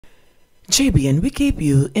JBN, we keep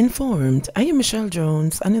you informed. I am Michelle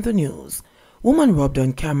Jones, and in the news, woman robbed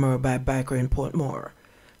on camera by biker in Portmore.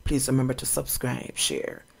 Please remember to subscribe,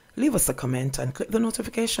 share, leave us a comment, and click the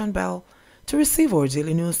notification bell to receive our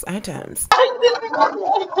daily news items.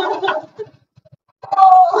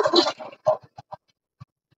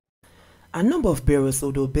 A number of bureaus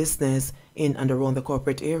who do business in and around the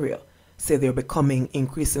corporate area say they're becoming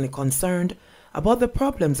increasingly concerned about the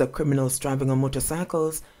problems that criminals driving on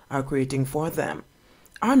motorcycles are creating for them.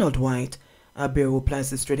 Arnold White, a bureau who plans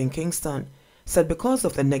this trade in Kingston, said because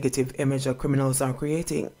of the negative image that criminals are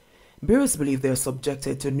creating, bureaus believe they are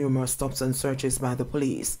subjected to numerous stops and searches by the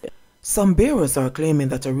police. Some bureaus are claiming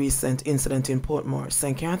that a recent incident in Portmore,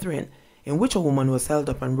 St. Catherine, in which a woman was held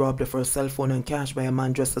up and robbed of her cell phone and cash by a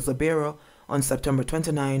man dressed as a bearer on September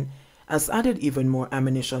 29, has added even more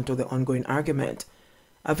ammunition to the ongoing argument.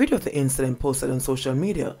 A video of the incident posted on social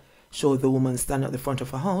media showed the woman standing at the front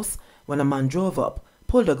of a house when a man drove up,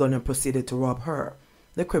 pulled a gun and proceeded to rob her.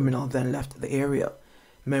 The criminal then left the area.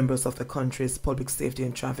 Members of the country's Public Safety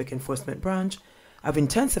and Traffic Enforcement Branch have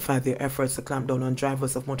intensified their efforts to clamp down on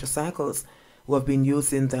drivers of motorcycles who have been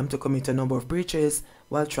using them to commit a number of breaches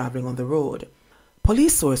while traveling on the road.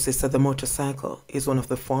 Police sources said the motorcycle is one of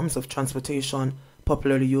the forms of transportation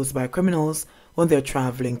popularly used by criminals when they're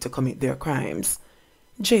traveling to commit their crimes.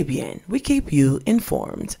 JBN, we keep you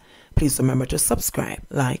informed. Please remember to subscribe,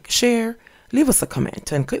 like, share, leave us a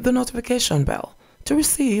comment, and click the notification bell to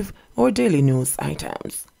receive our daily news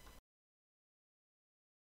items.